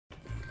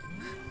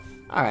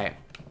Alright.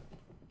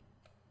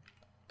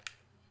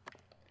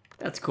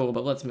 That's cool,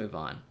 but let's move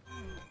on.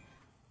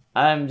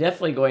 I'm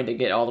definitely going to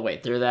get all the way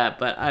through that,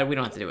 but we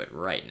don't have to do it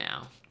right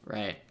now,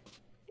 right?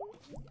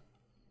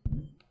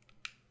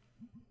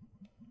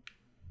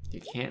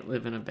 You can't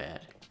live in a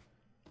bed.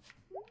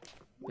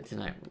 But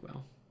tonight we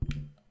will.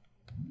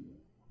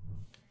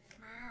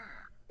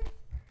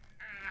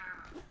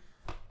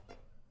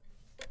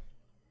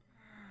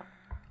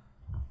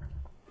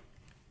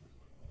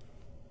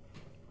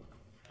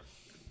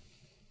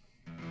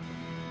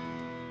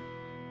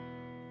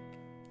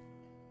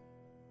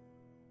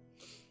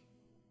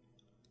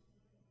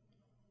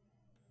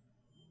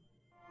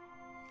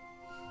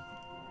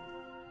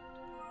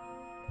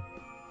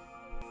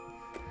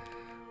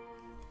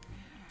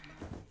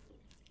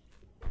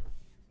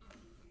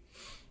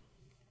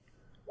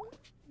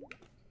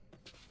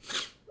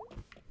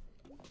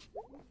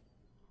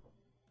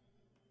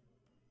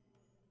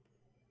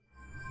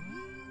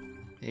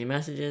 Any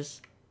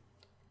messages?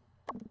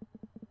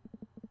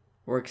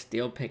 Work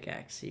steel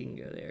pickaxe. So you can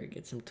go there,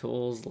 get some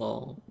tools,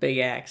 lol. Big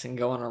axe, and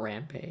go on a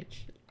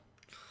rampage.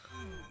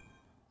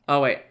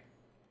 Oh, wait.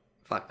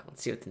 Fuck.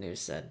 Let's see what the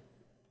news said.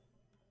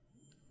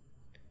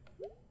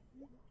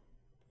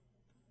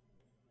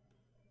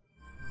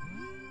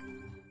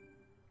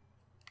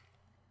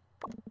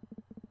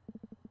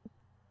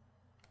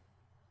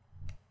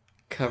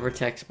 Cover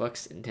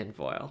textbooks in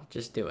tinfoil.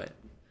 Just do it.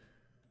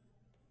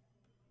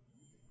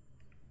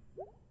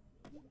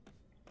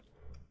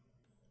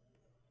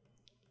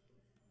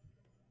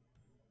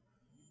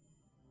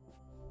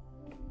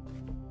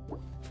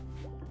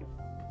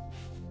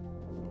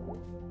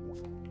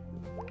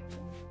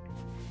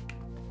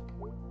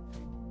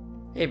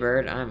 Hey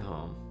bird, I'm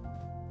home.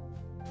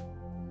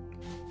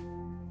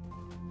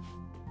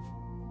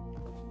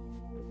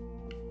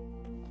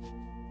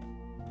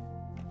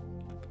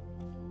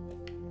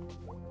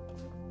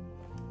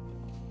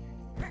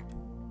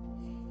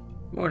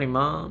 Morning,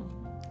 Mom.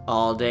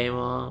 All day,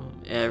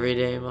 Mom. Every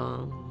day,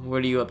 Mom.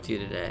 What are you up to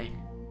today?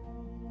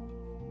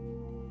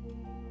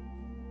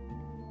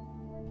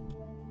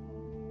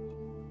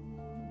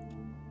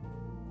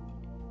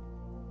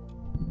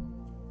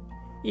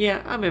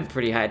 Yeah, I'm in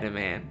pretty high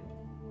demand.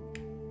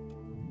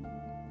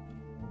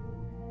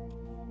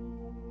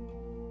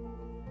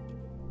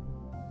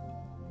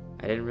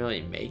 I didn't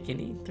really make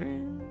any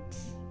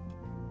threads.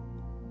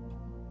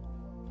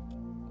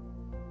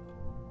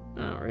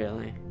 Not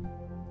really.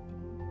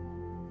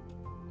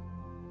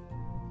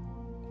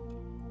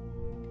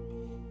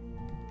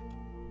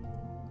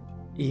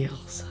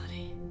 Eels,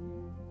 honey.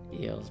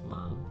 Eels,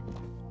 Mom.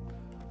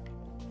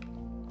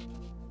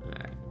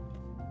 Alright.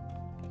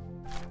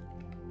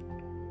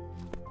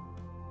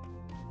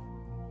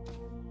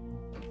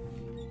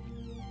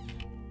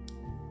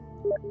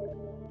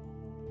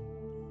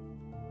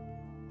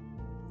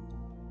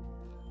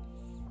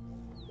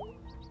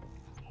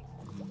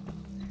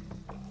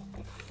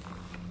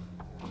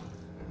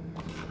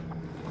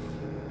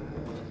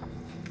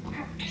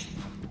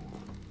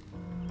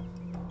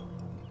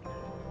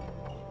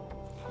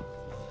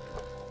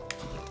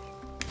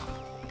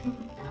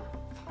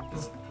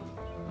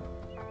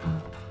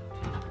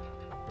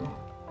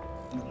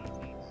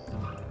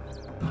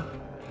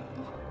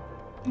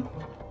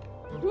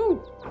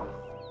 Woo!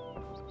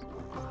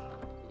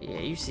 Yeah,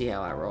 you see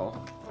how I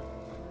roll.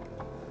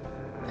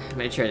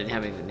 Made sure I didn't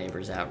have any of the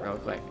neighbors out real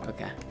quick.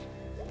 Okay.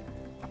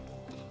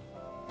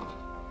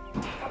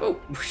 Oh,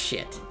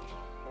 shit.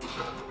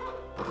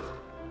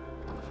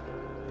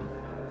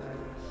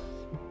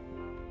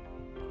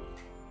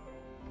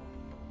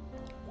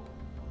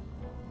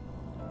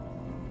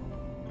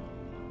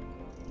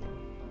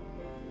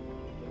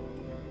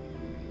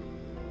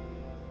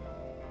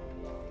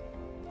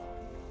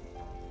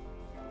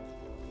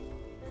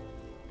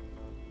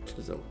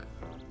 Chizoka.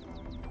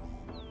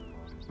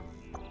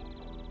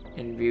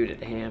 And viewed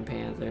at Ham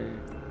Panther.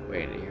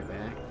 Waiting to hear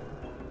back.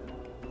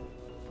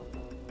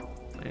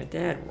 My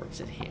dad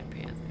works at Ham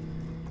Panther.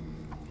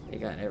 They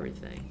got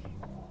everything.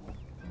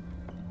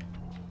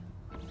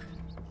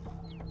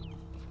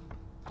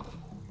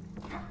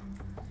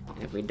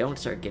 And if we don't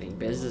start getting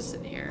business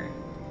in here,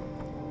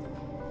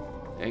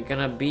 there ain't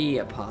gonna be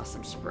a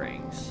Possum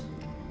Springs.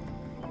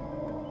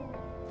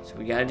 So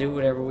we gotta do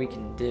whatever we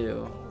can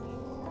do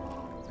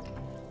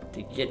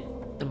to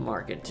get the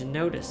market to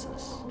notice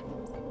us.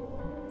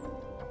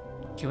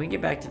 Can we get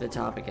back to the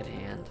topic at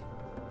hand?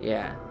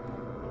 Yeah.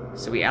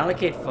 So we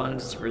allocate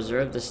funds to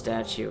preserve the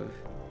statue.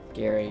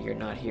 Gary, you're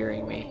not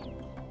hearing me.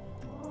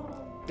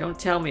 Don't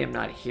tell me I'm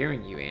not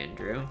hearing you,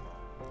 Andrew.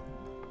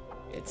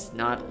 It's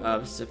not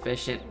of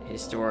sufficient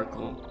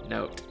historical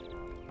note.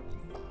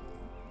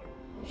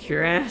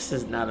 Your ass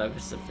is not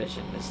of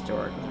sufficient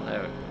historical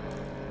note.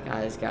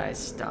 Guys,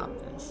 stop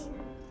this.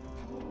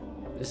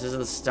 This is a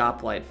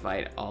stoplight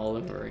fight all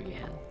over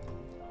again.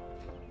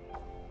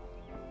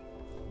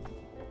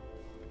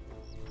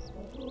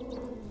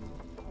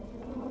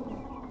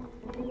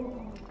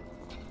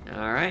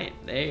 Alright,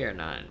 they are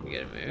not in a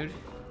good mood.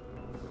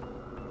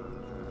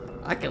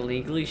 I can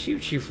legally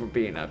shoot you for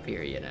being up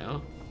here, you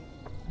know.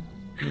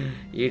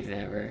 You'd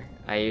never.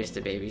 I used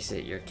to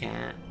babysit your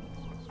cat.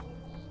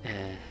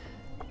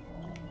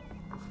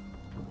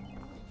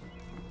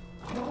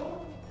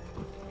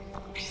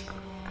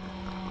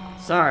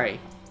 Sorry,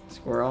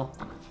 squirrel.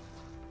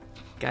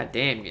 God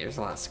damn, there's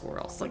a lot of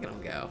squirrels. Look at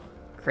them go.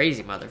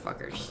 Crazy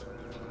motherfuckers.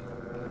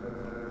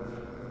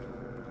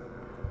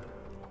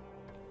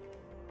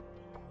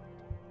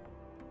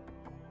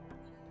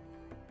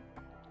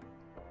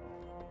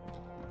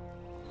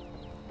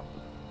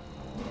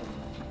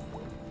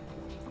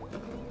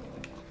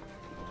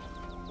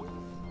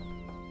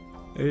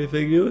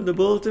 Anything new in the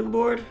bulletin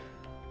board?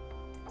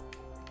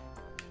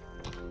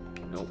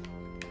 Nope.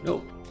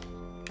 Nope.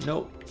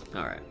 Nope.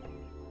 Alright.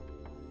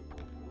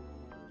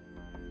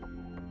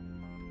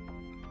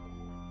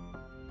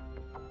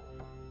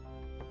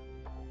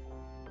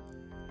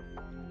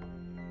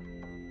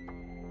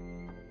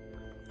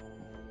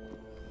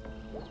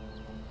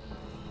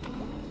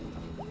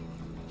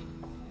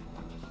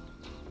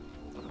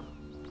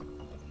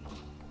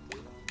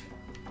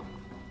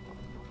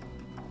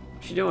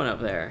 What you doing up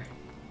there?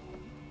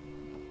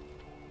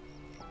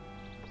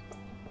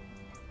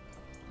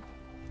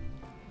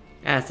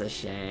 That's a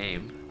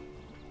shame.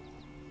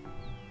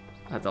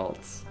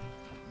 Adults.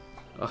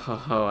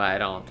 Oh, I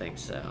don't think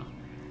so.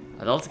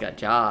 Adults got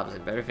jobs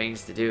and better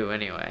things to do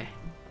anyway.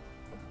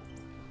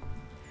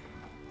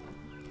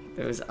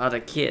 Those other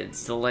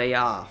kids to lay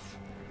off.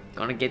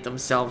 Gonna get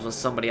themselves with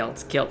somebody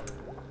else killed.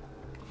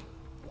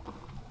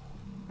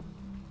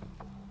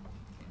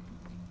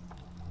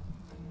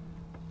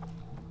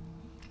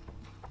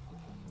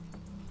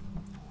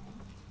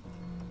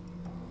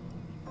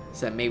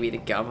 That maybe the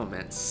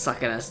government's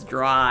sucking us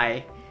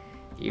dry.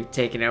 You've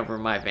taken over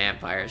my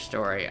vampire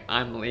story.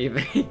 I'm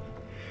leaving.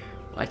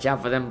 Watch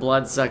out for them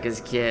bloodsuckers,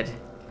 kid.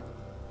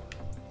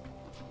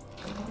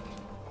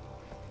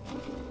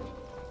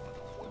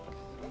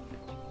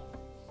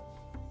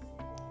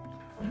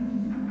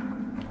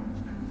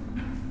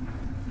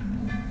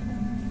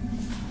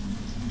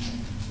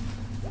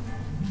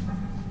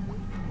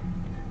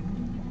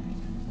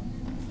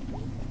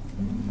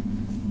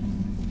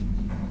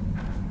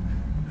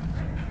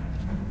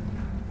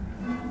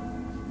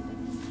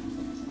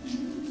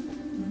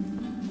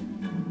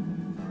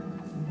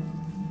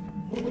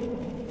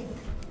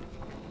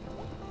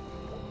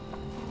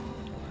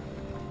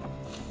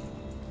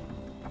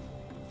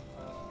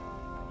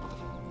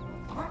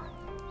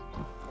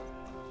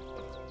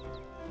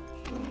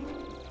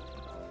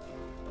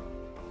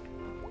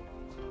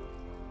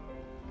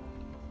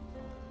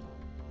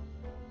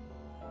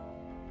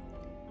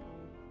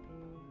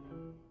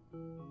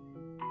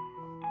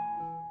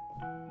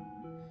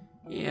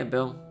 Yeah,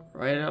 Bill.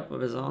 Right up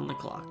is on the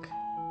clock.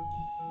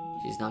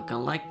 She's not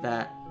gonna like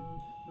that.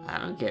 I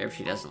don't care if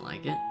she doesn't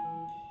like it.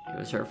 It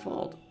was her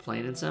fault,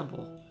 plain and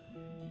simple.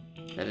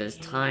 That is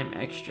time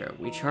extra.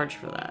 We charge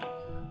for that.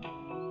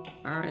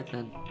 Alright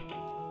then.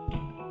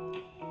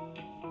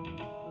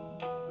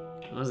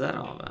 What was that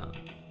all about?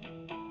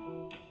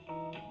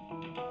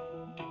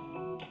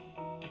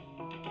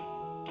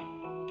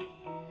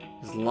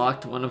 Has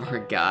locked one of her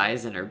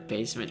guys in her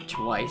basement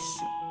twice.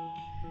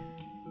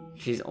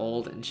 She's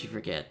old and she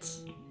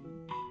forgets.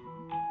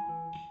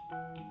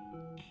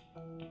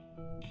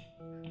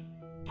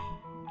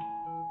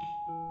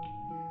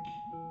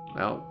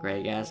 Well,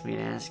 Greg asked me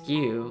to ask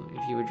you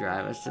if you would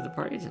drive us to the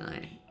party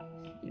tonight.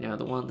 You know,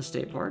 the one at the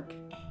state park?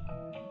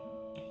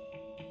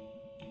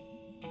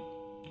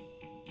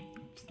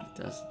 It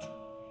doesn't.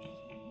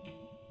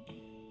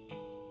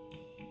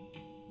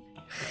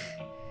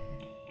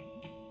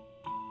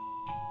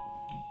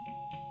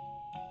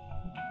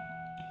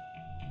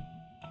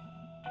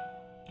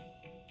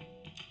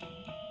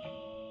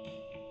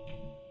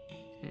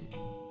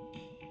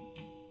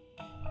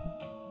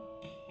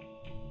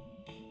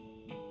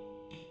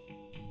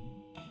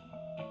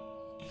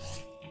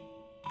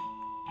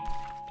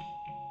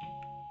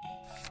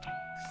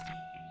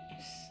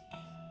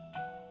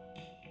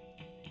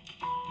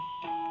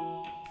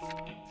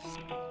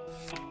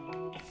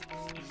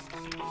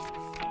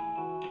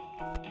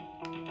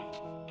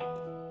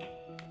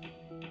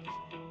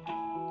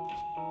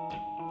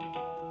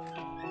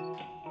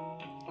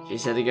 She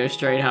said to go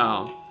straight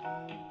home.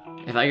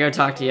 If I go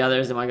talk to the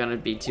others, am I gonna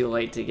be too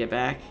late to get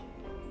back?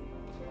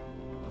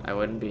 I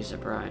wouldn't be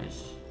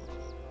surprised.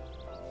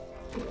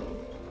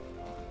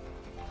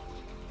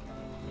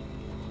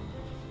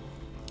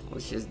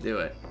 Let's just do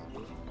it.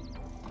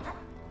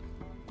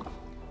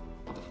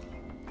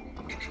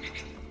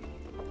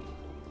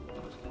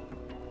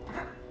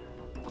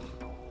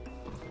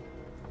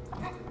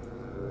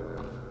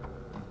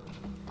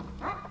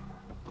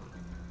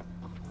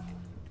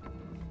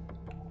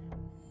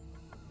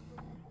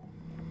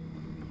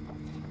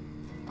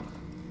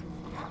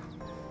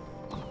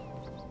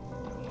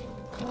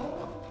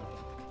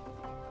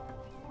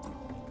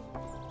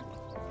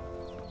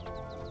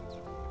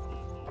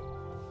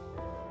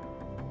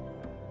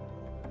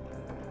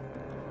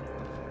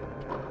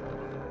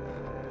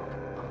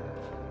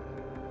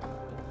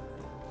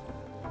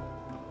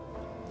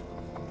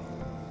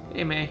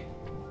 Hey, May.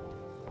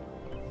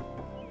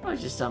 I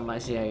was just stopping by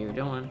to see how you were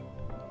doing.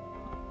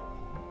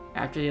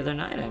 After the other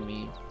night, I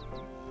mean.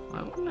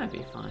 Why wouldn't I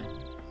be fine?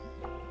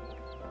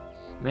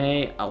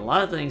 May, a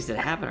lot of things that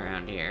happen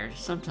around here.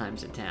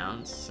 Sometimes in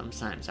towns,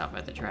 sometimes out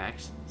by the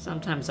tracks,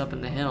 sometimes up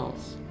in the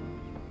hills.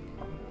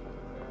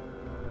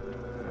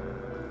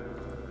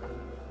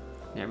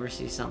 Never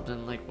see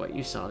something like what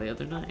you saw the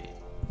other night.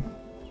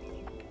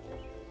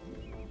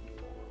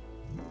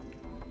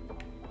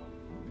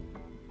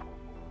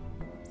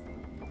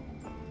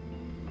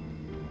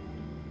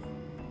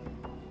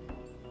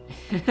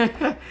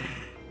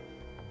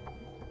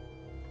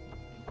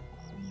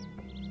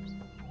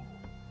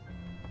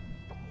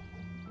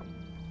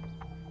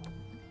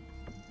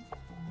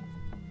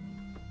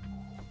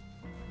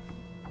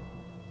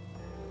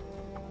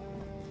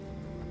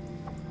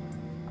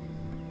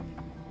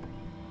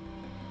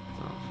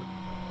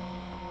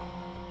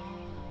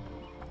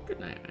 Good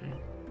night, man.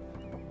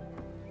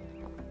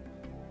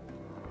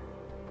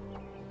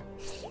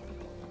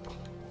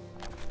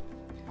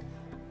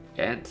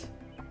 And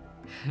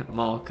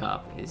Mall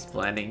Cop is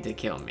planning to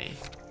kill me.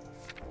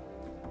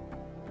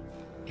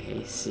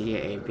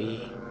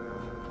 ACAB.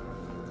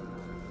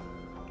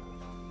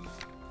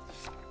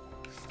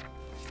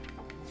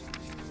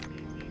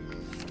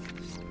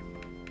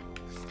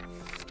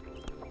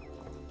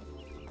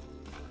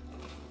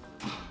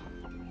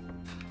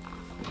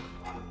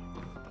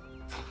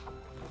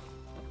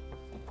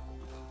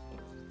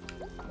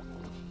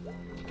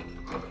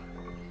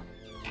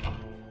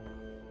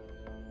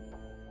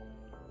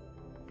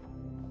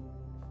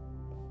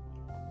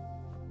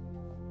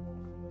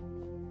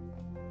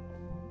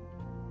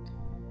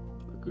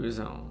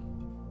 Guzon.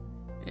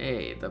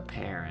 Hey, the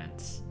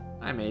parents.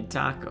 I made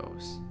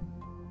tacos.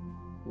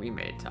 We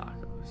made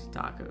tacos.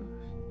 Tacos.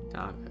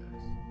 Tacos.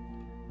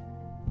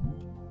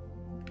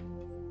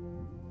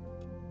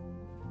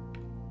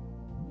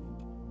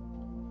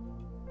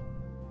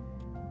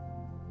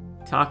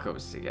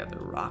 Tacos together.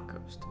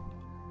 Rockos.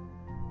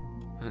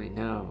 Honey,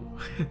 no.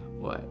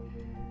 What?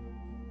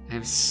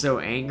 I'm so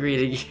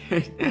angry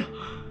again.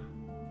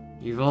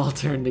 You've all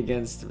turned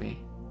against me.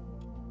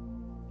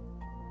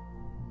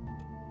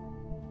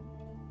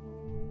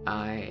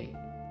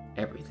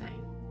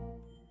 Everything.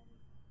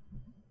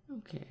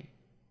 Okay.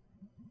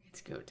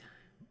 It's go time.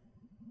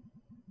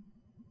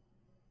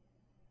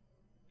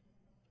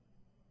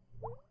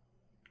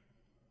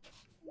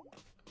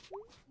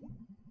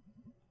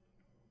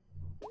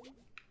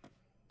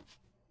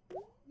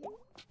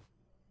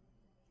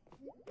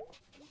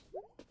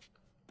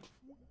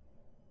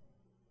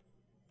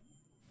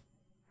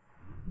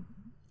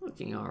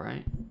 Looking all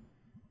right.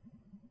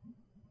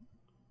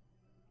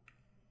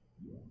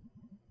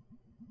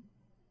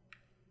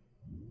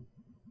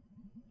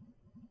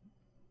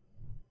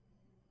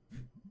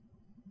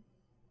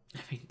 I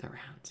think the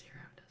round zero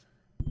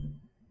doesn't.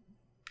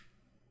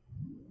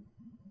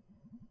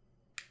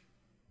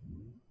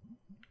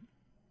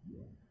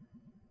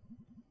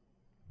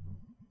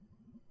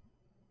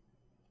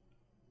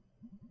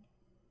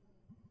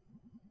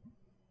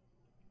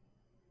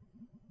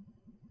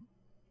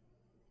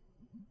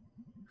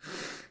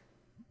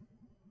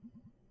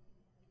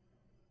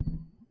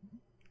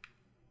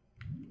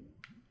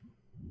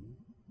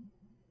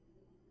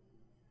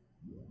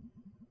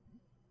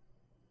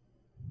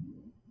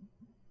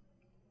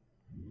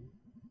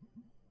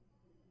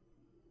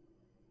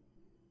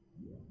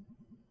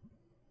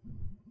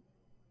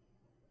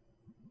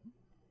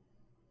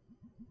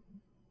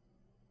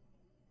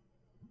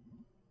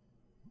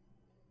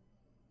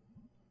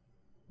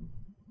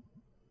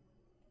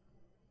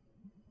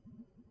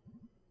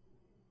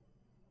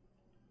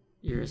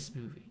 You're a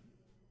smoothie.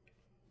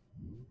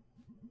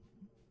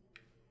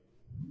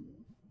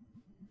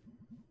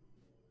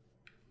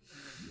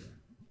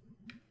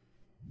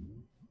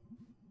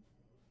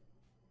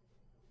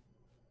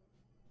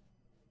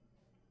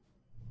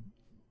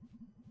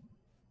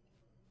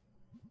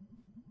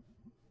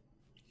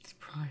 It's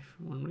probably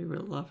from when we were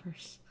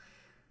lovers.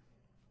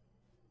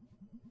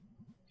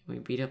 We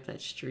beat up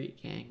that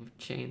street gang with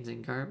chains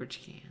and garbage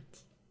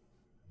cans.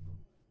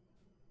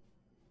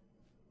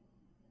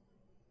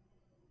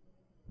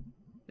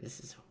 This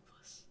is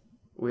hopeless.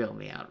 Wheel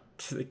me out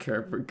to the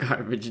curb for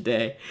garbage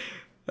day.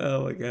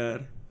 Oh my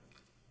god.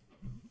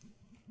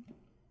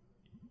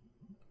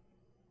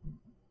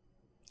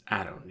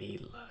 I don't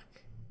need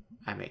luck.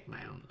 I make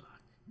my own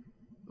luck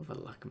with a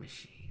luck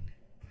machine.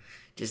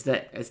 Just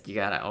that you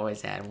gotta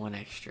always add one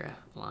extra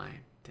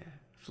line to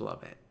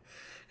flub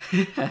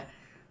it.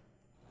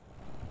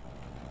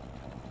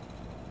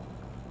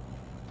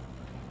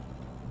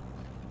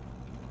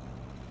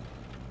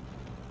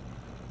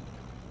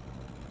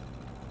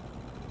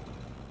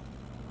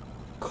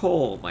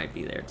 Cole might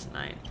be there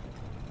tonight.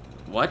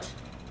 What?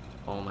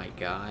 Oh my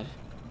god.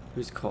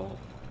 Who's Cole?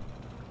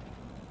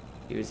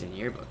 He was in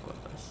yearbook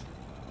with us.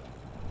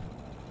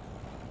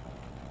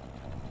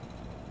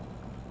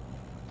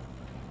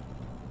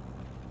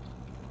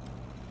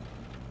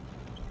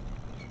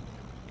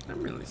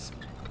 I'm really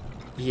smart.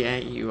 Yeah,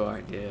 you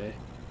are, dude.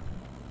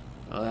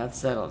 Well, that's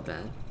settled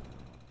then.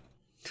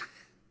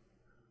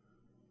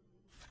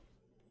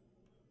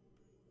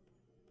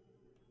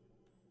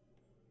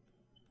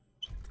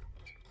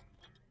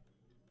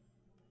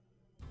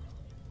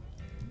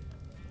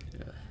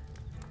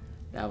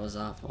 That was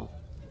awful.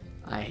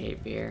 I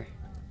hate beer.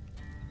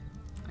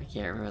 I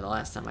can't remember the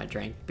last time I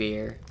drank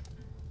beer.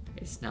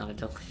 It's not a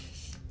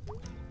delicious.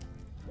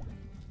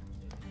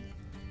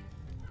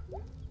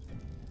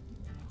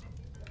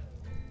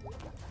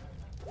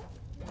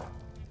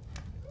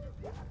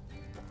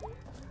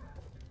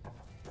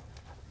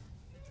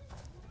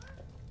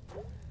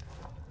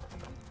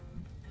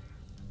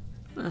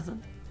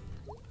 Nothing.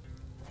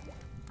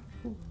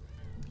 Cool.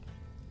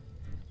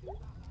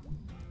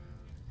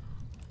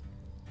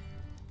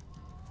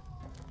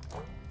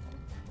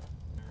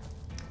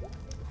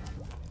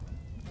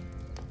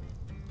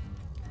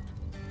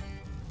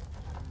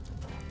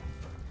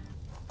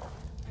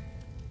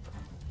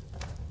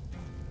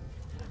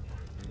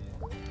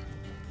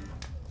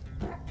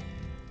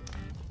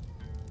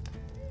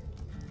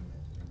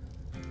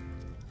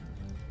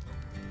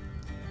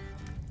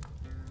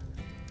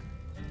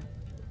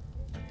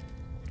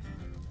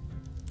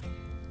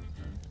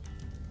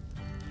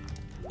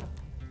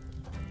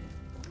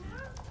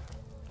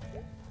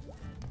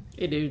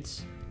 Hey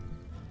dudes.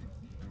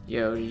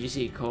 Yo, did you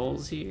see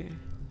Cole's here?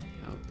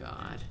 Oh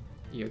god.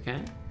 You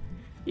okay?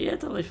 Yeah,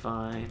 totally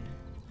fine.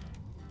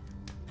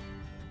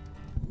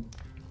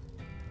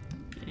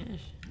 Yeah,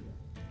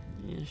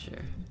 yeah, sure.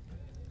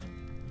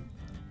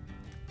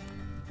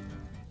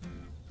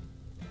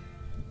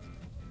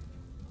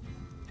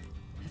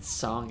 That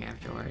song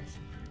afterwards.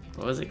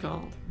 What was it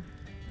called?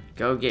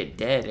 Go get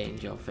dead,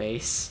 angel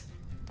face.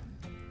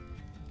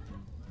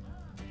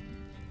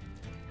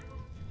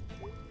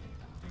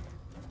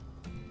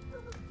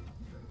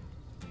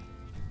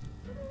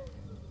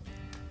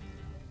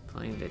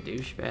 Playing the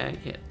douchebag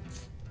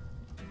hits.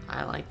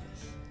 I like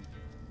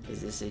this.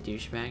 Is this a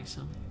douchebag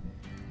song?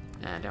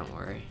 Nah, don't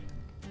worry.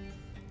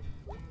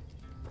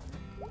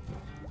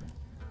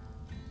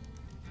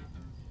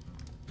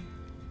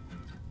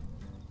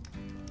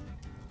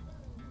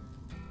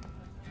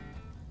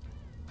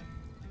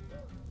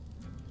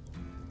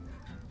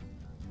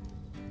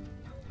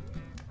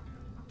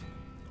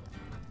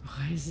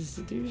 Why is this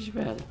a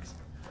douchebag?